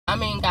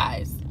mean,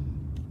 guys,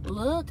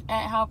 look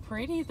at how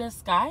pretty the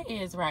sky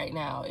is right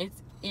now.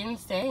 It's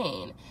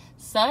insane.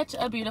 Such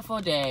a beautiful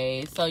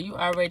day. So you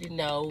already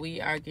know we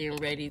are getting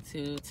ready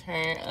to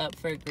turn up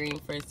for green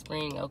for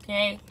spring,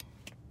 okay?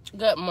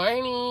 Good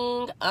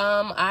morning.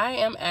 I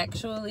am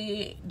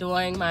actually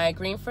doing my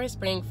green for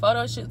spring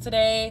photo shoot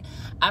today.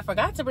 I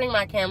forgot to bring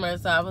my camera,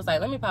 so I was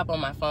like, let me pop on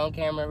my phone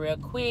camera real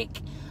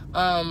quick.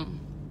 I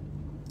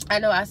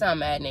know I sound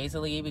mad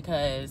nasally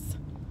because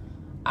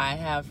I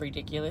have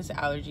ridiculous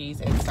allergies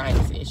and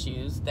sinus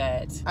issues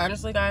that,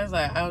 honestly, guys,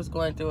 like, I was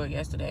going through it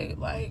yesterday.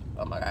 Like,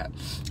 oh my God.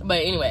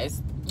 But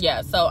anyways,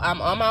 yeah, so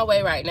I'm on my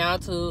way right now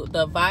to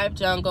the Vibe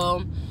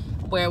Jungle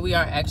where we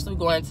are actually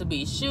going to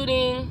be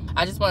shooting.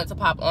 I just wanted to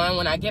pop on.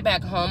 When I get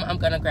back home, I'm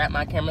gonna grab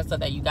my camera so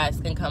that you guys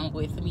can come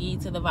with me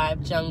to the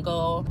Vibe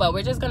Jungle. But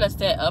we're just gonna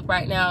set up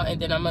right now, and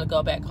then I'm gonna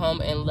go back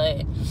home and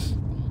let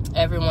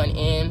everyone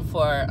in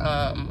for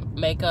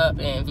makeup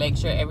and make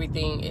sure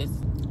everything is,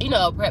 you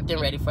know, prepped and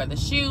ready for the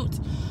shoot.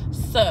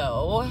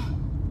 So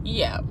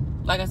yeah,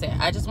 like I said,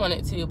 I just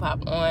wanted to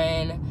pop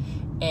on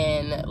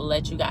and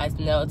let you guys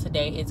know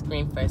today is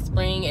green for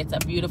spring. It's a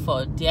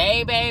beautiful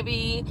day,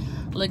 baby.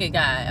 Look at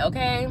God,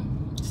 okay?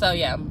 So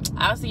yeah,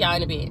 I'll see y'all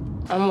in a bit.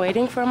 I'm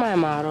waiting for my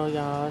model,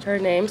 y'all. Her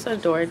name's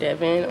Adore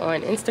Devin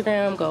on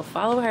Instagram. Go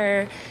follow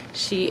her.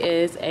 She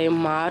is a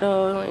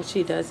model and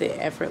she does it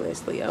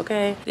effortlessly,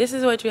 okay? This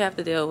is what you have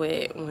to deal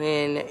with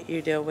when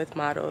you deal with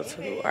models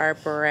who are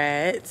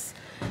brats.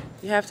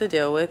 You have to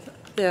deal with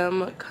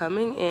them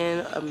coming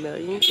in a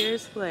million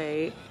years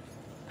late.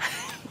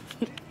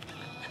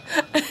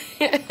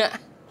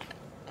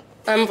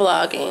 I'm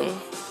vlogging.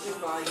 You're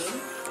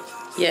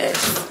vlogging? Yes.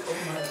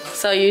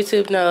 So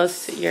YouTube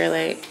knows you're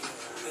late.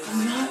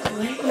 I'm not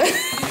late.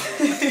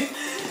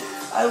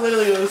 I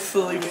literally was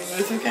sleeping.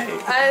 It's okay.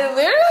 I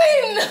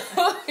literally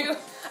know you.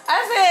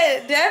 I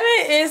said,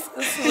 Devin is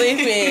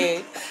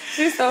sleeping.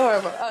 She's so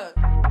horrible. Oh.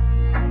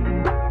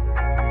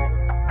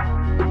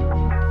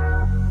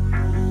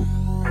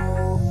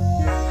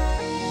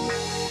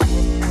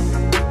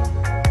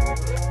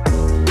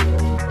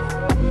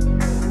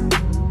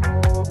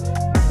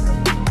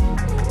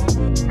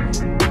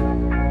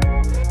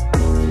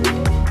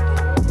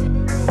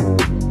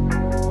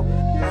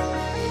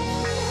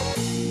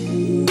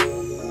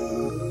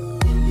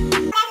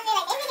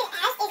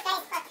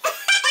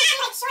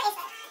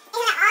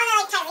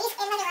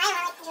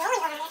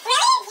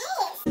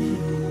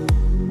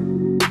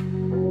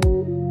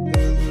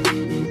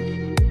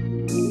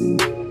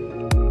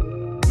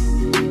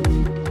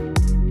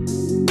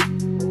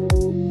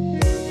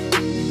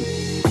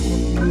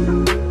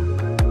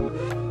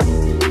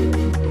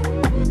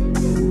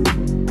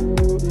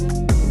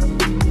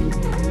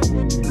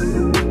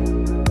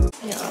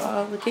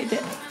 Look at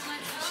that.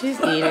 She's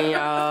eating,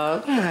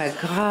 y'all. Oh my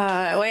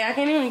God. Wait, I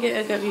can't even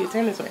get a good view.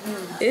 Turn this way.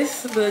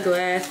 It's the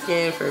glass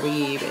skin for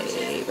me,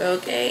 babe.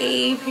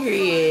 Okay,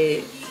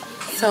 period.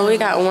 So we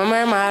got one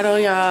more model,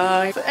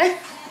 y'all. I'm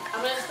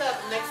gonna stop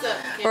next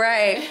up.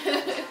 Right.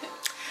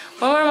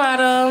 One more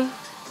model.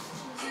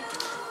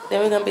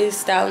 Then we're gonna be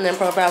styling and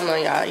profiling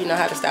on y'all. You know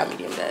how to style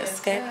medium does,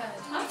 okay?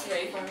 I'm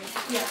ready for me.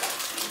 Yeah.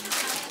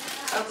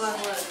 Up on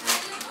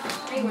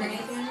what? Are you wearing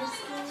anything?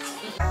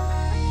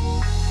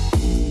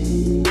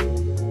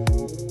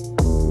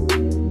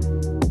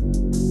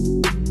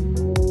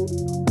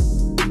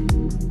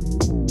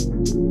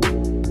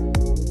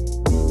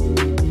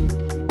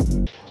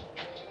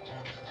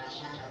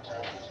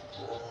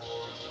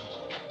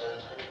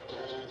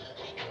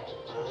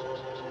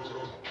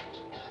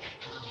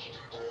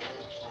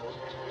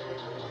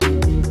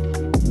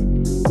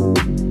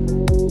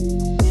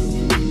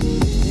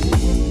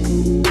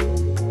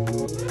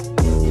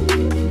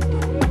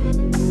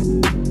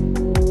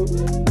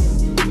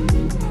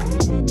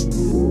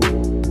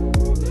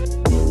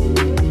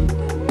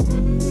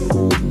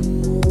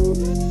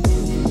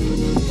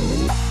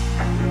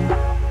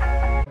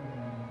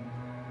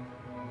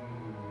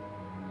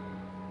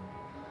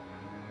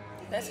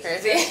 That's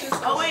crazy.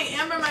 Oh wait,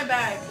 Amber, my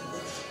bag.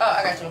 Oh,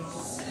 I got you.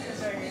 It's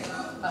right here.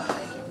 Oh,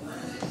 thank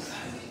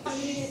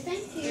you.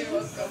 Thank you.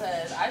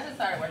 Because I just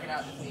started working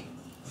out this week.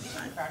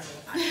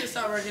 I need to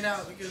start working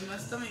out because my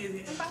stomach is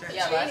getting stretched.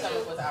 Yeah, my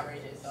stomach was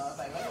outrageous, so I was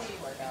like, let me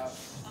work out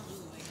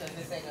because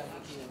this ain't gonna be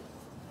cute.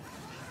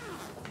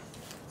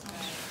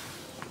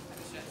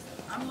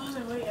 I'm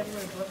losing weight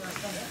everywhere but my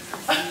stomach.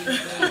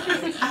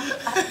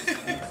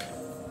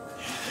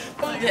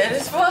 I'm dead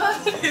as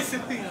fuck.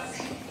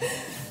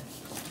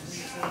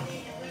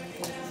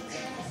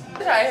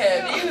 I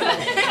help you.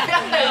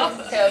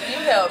 Help you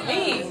help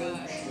me.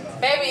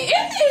 Baby,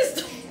 it is.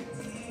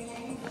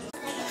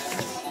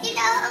 You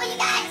know, you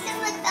guys just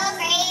look so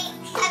great.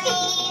 I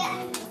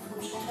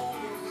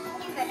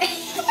mean,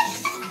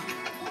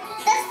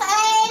 the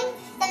sun,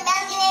 the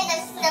mountain,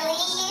 the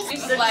leaves.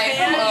 She's like,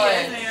 come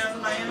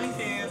on. Miami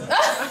tan.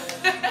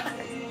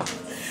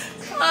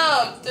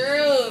 Come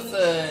through,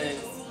 sis.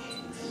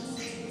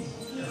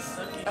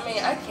 I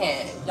mean, I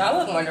can't. Y'all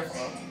look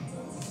wonderful.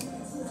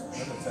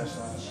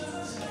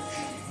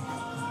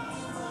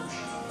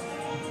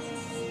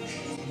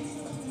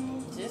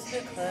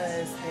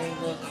 because they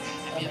look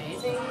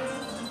amazing.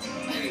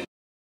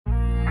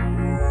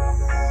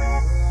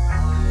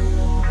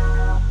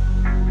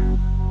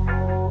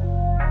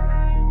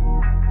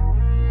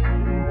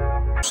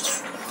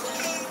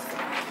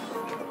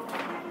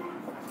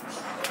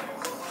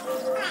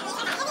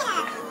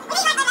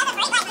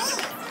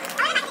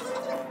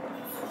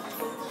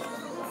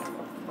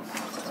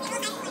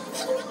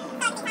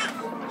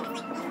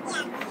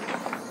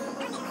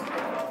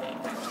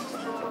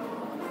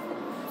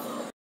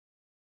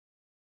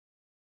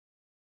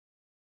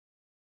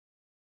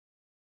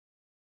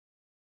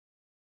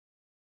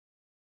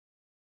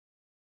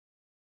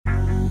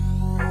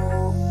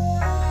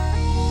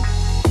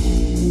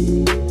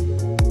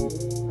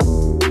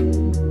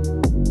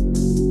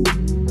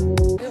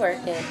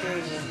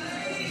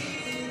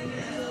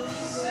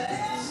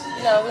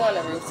 You know, we're on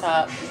the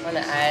rooftop, on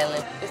the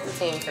island. It's the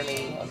team for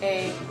me,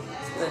 okay?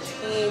 It's the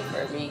team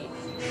for me.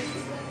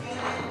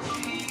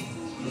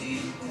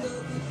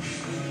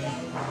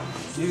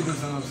 You can do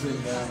something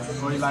sitting down.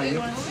 Or you like it?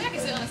 I can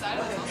sit on the side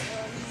of it.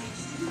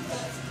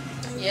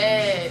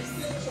 Yes.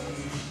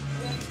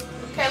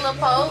 Okay, little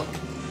Pope.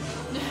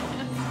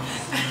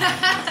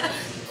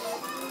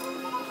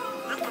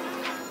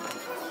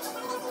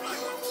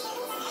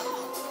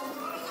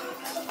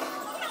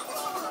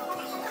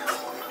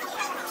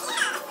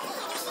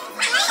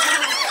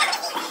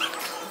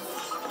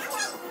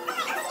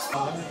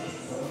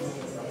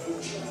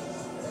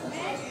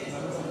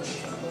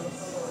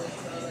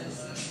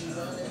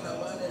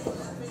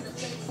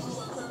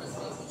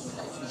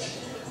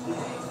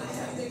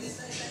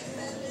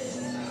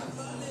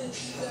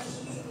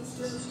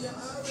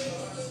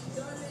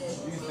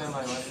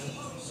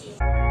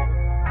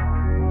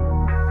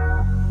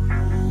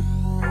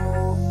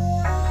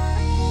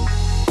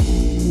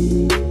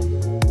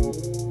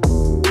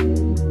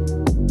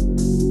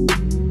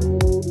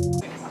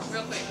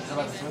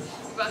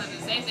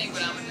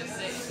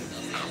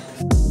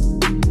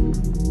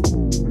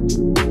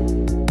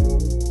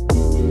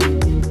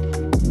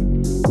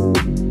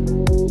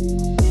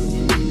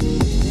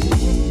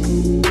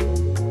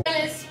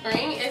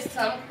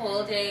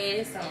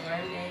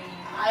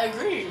 I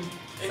agree.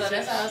 So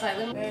that's why I was like,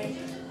 let me.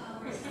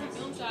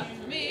 Film shot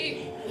for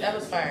me. That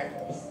was fire.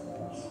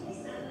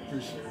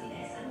 Appreciate it.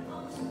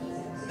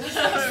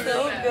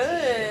 So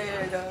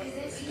good.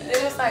 It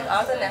was like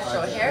all the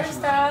natural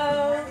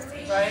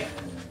hairstyles. Right?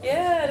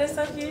 Yeah, that's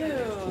so cute.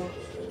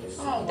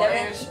 Oh,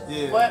 Devin?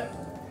 Yeah. What?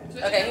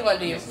 Okay, he wanna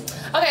do you.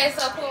 Okay,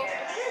 so cool.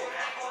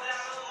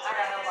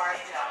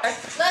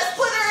 Let's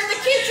put her in the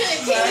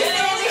kitchen. Keep her in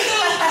the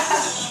kitchen.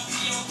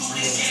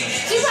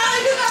 She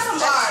probably do got some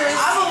bars.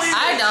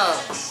 I don't.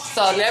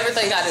 So never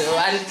think I do.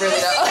 I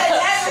really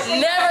don't.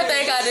 Never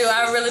think I do.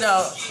 I really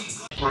don't.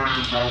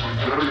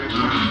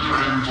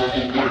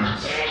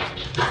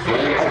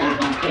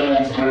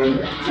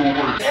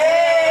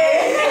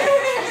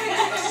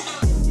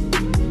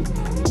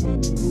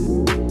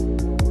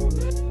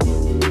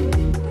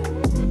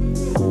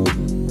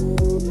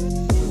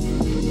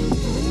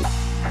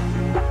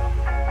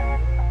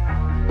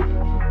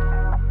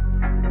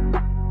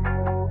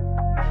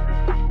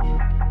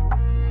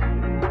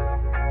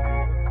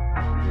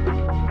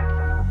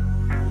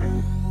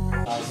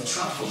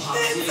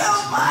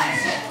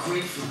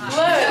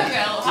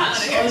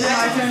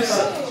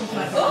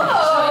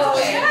 Oh,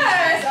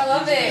 yes, I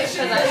love it.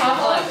 Because I talk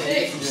a lot.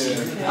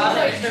 All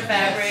the extra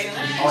fabric.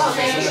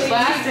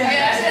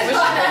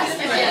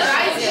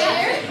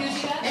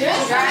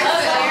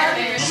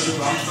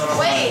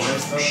 Wait.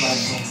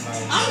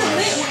 I'm the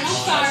lit one. I'm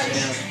sorry.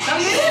 I'm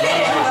getting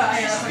it.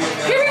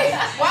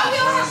 Why we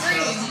all have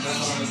green?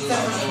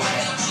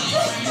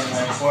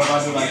 Or if I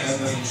do like that,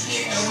 then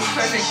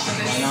Perfect for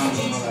this.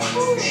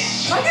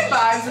 like Look at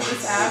vibes of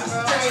this app, bro.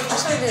 I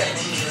should do it.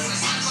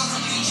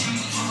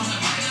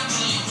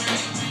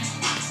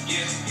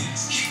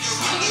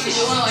 You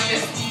do one like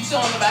this, show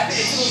on the back of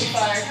the tool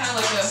fire, kind of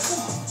like a.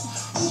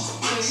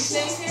 These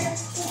things here,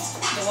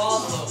 the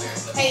wall's a little weird.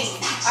 But hey,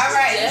 all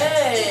right.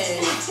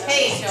 Yes.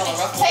 Hey,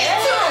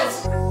 take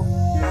two.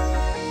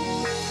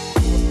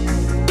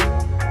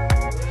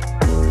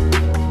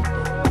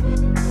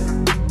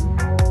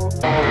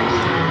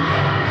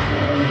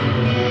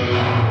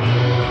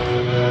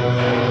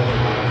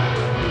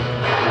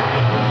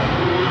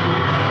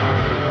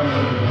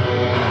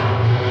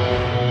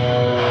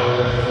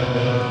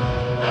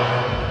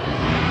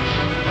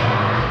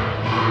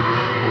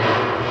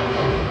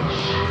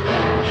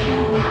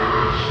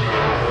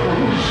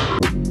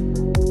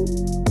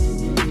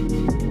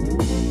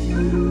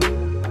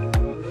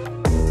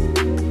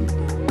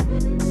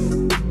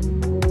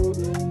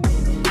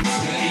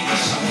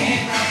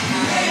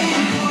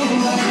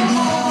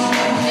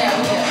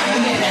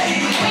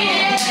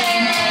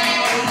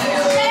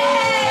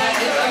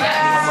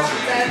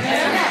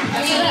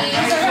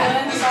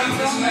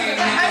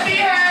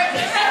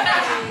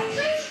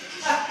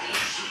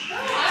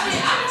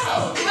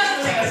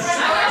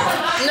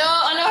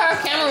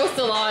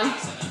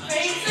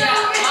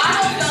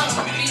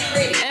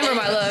 Amber,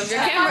 my love, your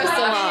camera's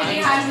still on.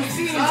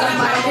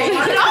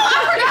 No,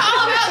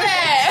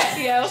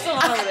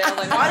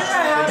 Like, why did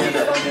I have these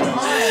fucking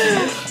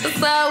on?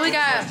 So we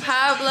got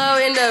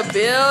Pablo in the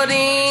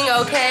building,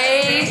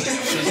 okay?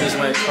 She just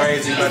went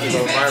crazy, about to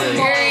go viral.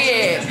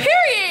 Period.